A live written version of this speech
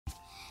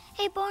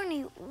Hey,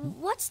 Barney,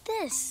 what's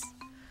this?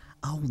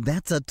 Oh,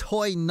 that's a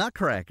toy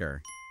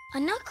Nutcracker. A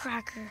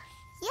Nutcracker?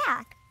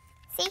 Yeah.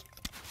 See?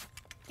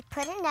 You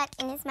put a nut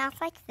in his mouth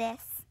like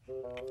this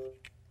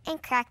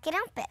and crack it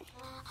open.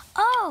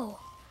 Oh!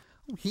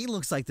 He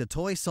looks like the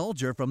toy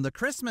soldier from the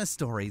Christmas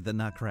story, the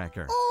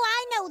Nutcracker. Oh,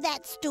 I know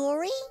that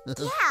story.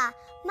 Yeah,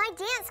 my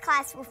dance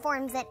class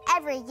performs it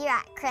every year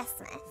at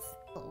Christmas.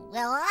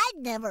 Well, I'd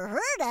never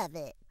heard of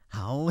it.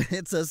 Oh,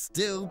 it's a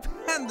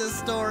stupendous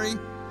story.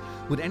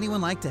 Would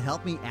anyone like to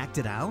help me act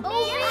it out?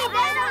 Oh, yeah,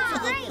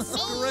 great!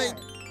 Great.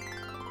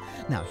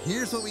 Now,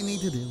 here's what we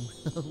need to do.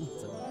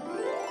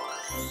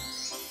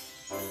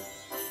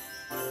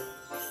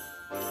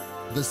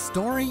 The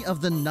story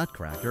of the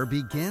Nutcracker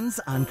begins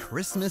on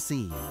Christmas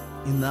Eve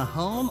in the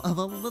home of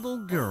a little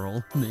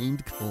girl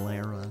named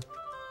Clara.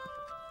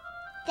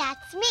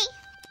 That's me.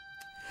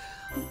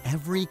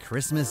 Every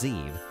Christmas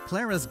Eve,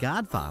 Clara's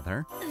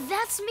godfather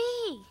That's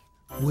me!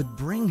 would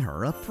bring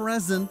her a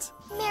present.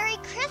 Merry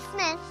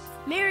Christmas.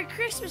 Merry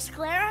Christmas,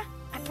 Clara.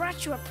 I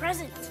brought you a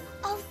present.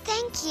 Oh,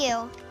 thank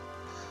you.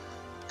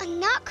 A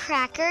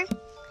Nutcracker?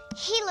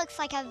 He looks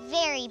like a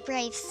very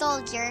brave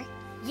soldier.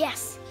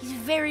 Yes, he's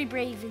very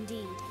brave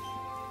indeed.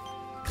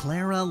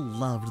 Clara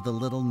loved the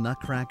little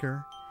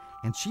Nutcracker,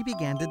 and she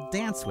began to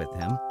dance with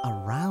him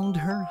around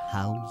her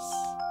house.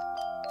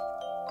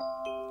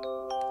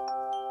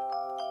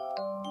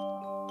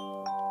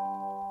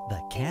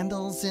 The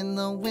candles in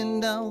the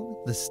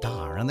window, the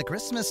star on the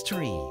Christmas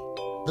tree,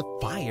 the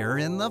fire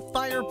in the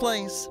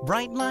fireplace,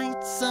 bright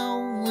lights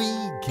so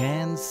we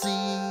can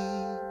see.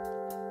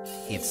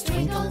 It's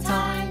twinkle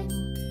time,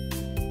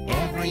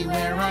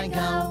 everywhere I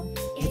go,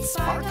 it's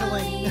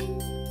sparkling,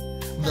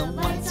 the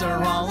lights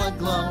are all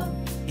aglow.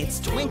 It's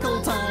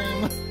twinkle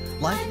time,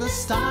 like the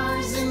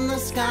stars in the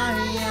sky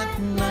at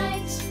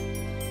night.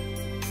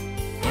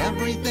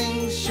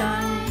 Everything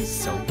shines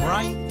so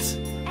bright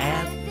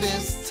at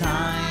this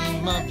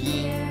time of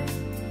year.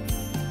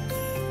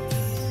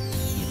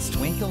 It's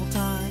twinkle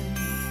time,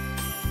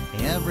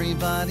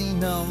 everybody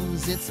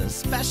knows it's a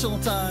special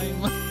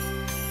time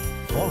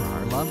for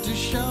our love to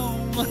show.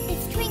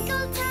 It's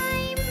twinkle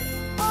time,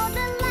 all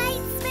the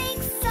lights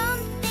make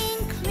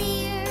something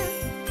clear.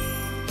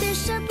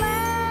 This should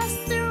last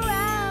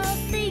throughout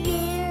the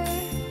year.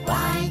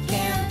 Why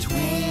can't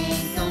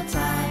twinkle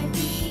time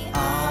be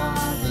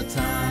all the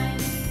time?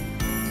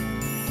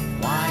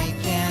 Why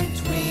can't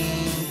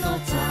twinkle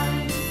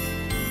time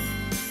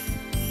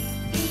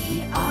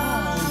be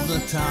all the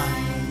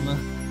time?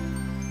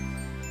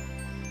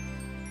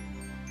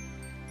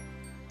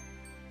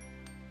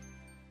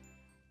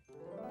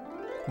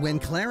 When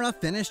Clara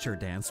finished her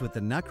dance with the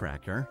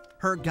Nutcracker,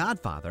 her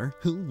godfather,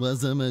 who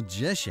was a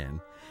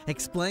magician,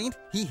 explained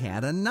he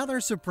had another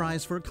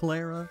surprise for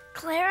Clara.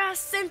 Clara,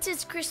 since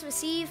it's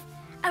Christmas Eve,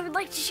 I would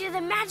like to share the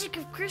magic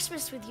of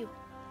Christmas with you.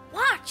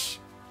 Watch!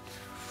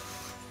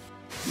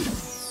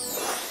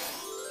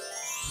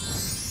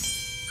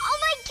 Oh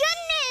my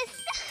goodness!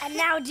 And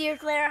now, dear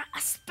Clara, a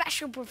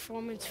special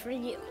performance for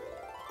you.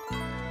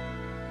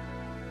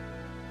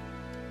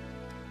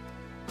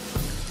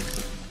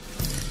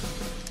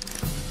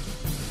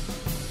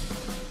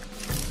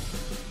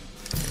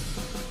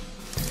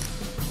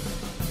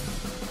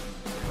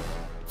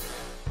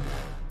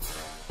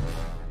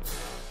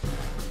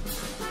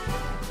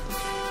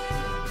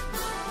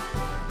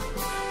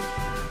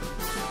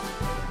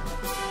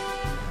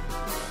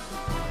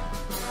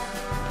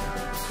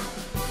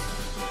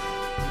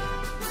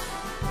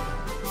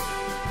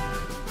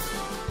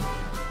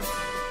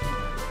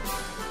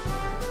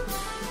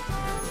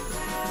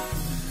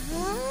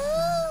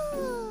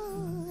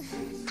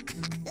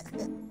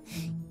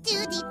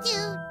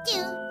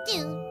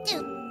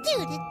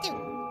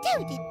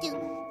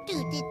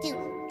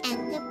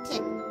 And the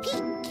PK.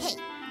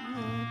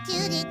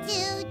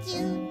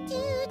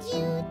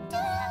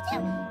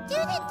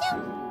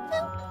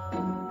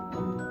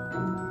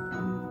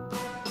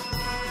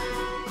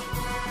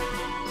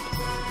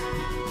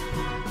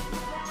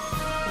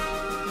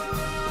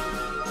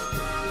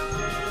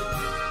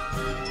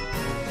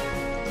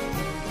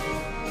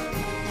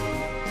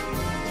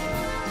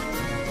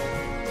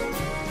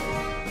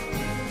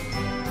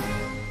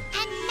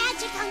 And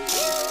magic on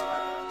you!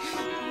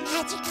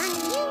 Magic on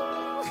you!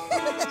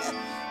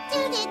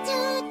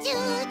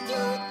 Do-do-do-do-do-do-do!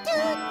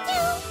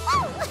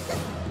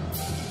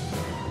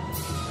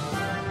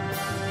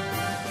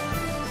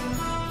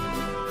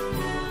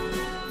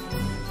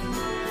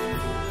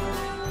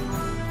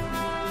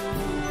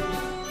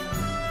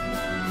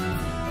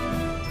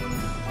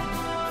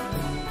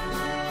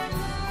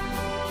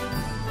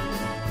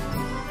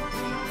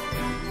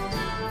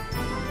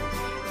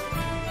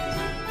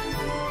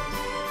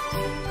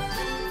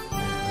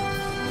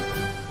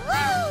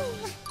 Woo!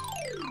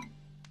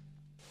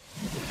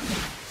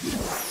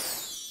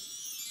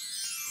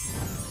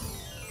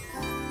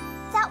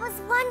 That was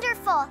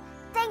wonderful.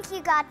 Thank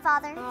you,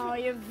 Godfather. Oh,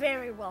 you're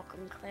very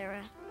welcome,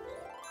 Clara.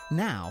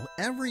 Now,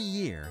 every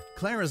year,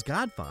 Clara's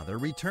godfather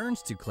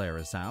returns to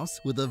Clara's house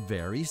with a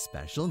very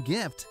special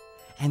gift.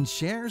 and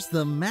shares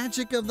the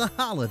magic of the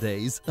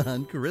holidays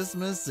on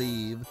Christmas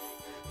Eve.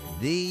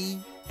 The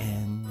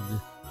end.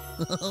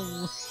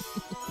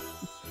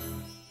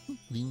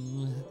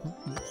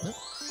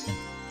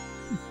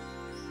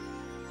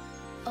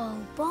 Oh,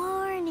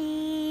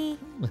 Barney.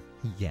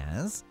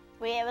 Yes?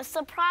 We have a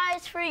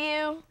surprise for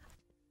you.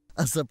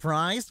 A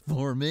surprise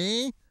for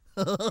me?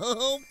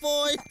 Oh,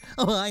 boy.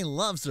 Oh, I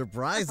love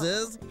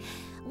surprises.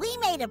 We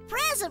made a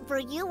present for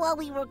you while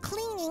we were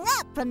cleaning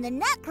up from the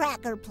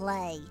Nutcracker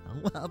play.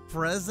 A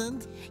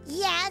present?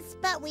 Yes,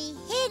 but we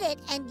hid it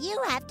and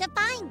you have to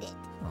find it.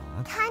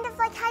 Aw. Kind of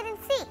like hide and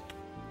seek.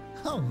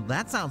 Oh,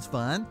 that sounds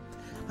fun.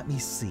 Let me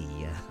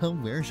see.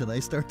 Where should I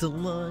start to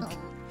look?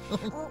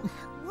 Well,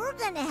 we're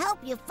going to help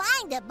you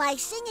find it by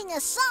singing a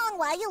song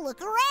while you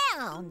look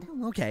around.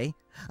 Okay.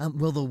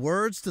 Will the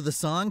words to the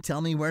song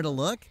tell me where to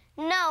look?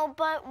 No,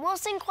 but we'll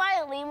sing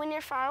quietly when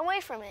you're far away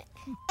from it.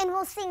 And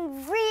we'll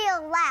sing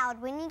real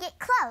loud when you get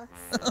close.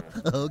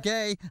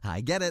 Okay,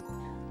 I get it.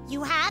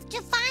 You have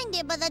to find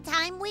it by the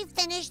time we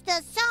finish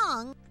the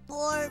song.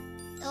 Or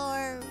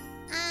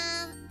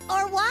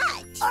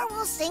what? Or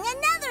we'll sing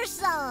another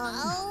song.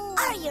 Oh.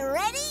 Are you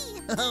ready?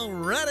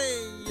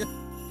 Ready!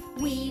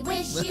 We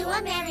wish you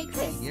a Merry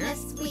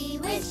Christmas. We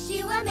wish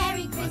you a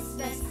Merry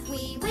Christmas.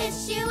 We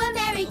wish you a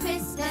Merry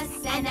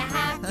Christmas and a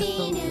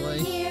Happy New boy.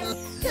 Year.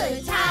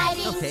 Good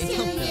tidings Okay,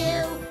 to okay.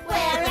 you,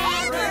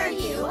 wherever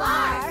you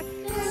are.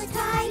 Good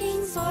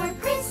tidings for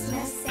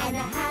Christmas and a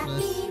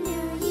Happy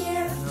New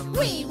Year.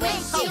 We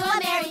wish you a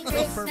Merry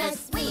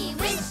Christmas. We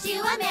wish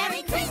you a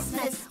Merry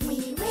Christmas.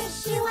 We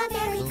wish you a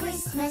Merry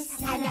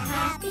Christmas and a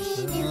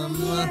Happy New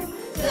Year.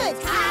 Good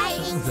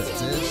tidings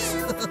to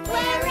you,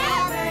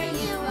 wherever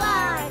you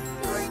are.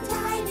 Good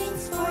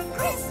tidings for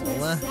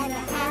Christmas and a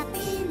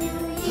Happy New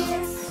Year.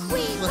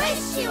 We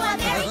wish you a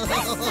Merry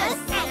Christmas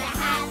and a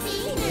Happy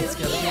New It's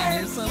gotta be in Year.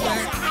 here somewhere.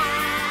 Yes, a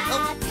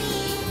Happy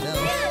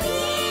New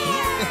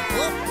Year.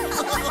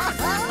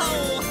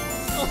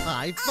 Oh,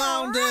 I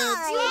found it!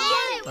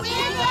 We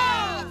did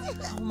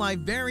it! Oh, my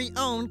very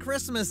own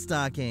Christmas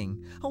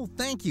stocking. Oh,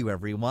 thank you,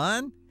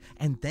 everyone.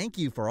 And thank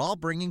you for all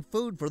bringing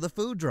food for the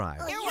food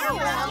drive. You're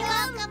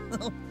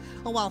welcome.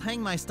 Oh, I'll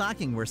hang my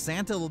stocking where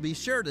Santa will be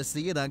sure to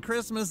see it on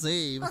Christmas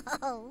Eve.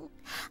 Oh,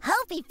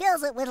 hope he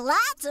fills it with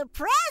lots of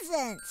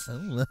presents.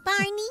 Oh,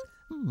 Barney,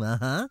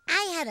 uh-huh.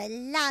 I had a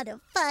lot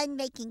of fun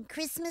making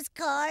Christmas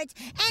cards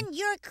and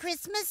your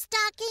Christmas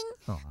stocking.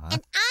 Aw.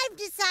 And I've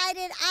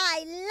decided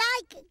I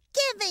like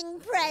giving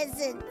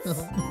presents.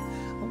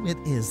 Oh, it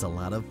is a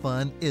lot of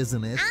fun,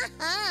 isn't it?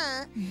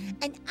 Uh-huh.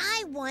 And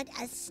I want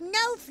a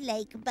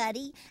snowflake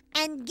buddy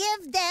and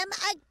give them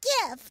a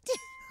gift.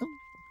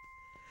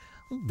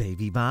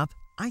 Baby Bop,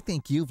 I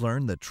think you've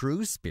learned the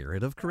true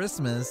spirit of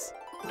Christmas.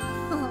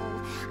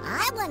 Oh,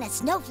 I want a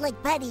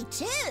snowflake buddy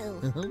too.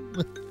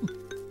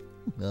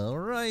 All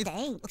right.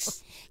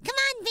 Thanks. Come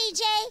on,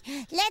 VJ.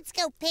 Let's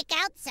go pick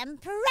out some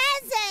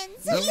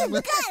presents. You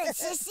got it,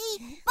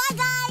 Sissy. Bye,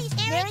 guys.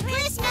 Merry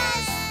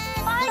Christmas.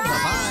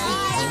 Bye-bye.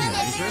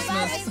 Merry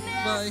Christmas.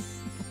 Bye.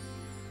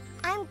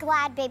 I'm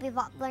glad Baby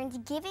Bop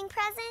learned giving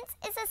presents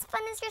is as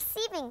fun as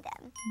receiving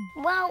them.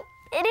 Well,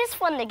 it is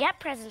fun to get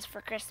presents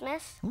for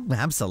Christmas. Ooh,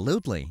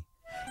 absolutely.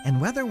 And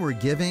whether we're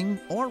giving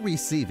or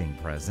receiving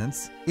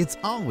presents, it's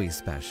always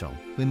special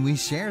when we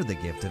share the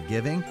gift of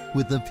giving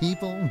with the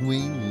people we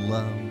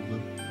love.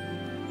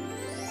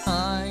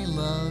 I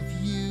love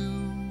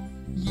you,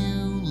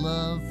 you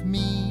love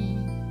me.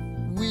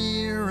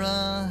 We're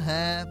a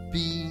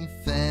happy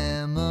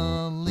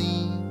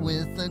family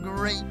with a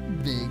great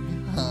big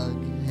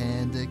hug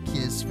and a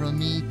kiss from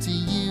me to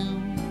you.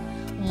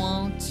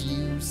 Won't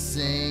you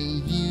say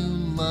you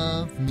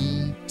love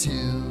me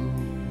too?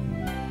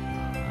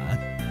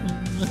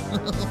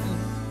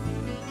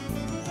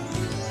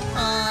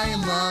 I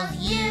love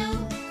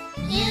you,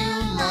 you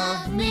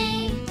love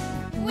me.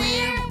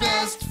 We're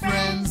best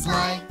friends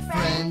like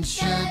friends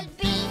should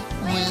be.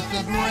 With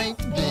a great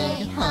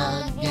big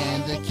hug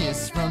and a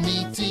kiss from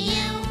me to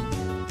you.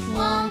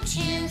 Won't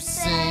you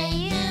say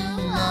you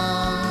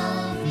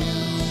love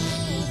me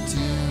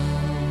too?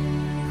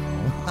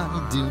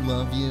 I do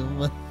love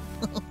you.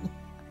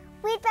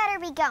 We'd better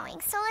be going,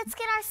 so let's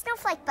get our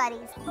snowflake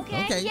buddies.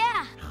 Okay.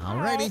 Yeah.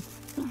 Alrighty.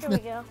 Here we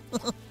go.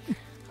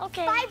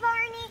 Okay. Bye,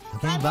 Barney.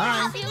 Okay,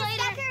 bye. See you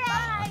later.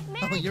 Bye.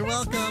 Oh, you're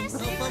welcome. Merry Oh,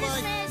 bye-bye.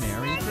 Christmas.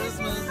 Merry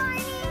Christmas.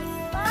 Barney.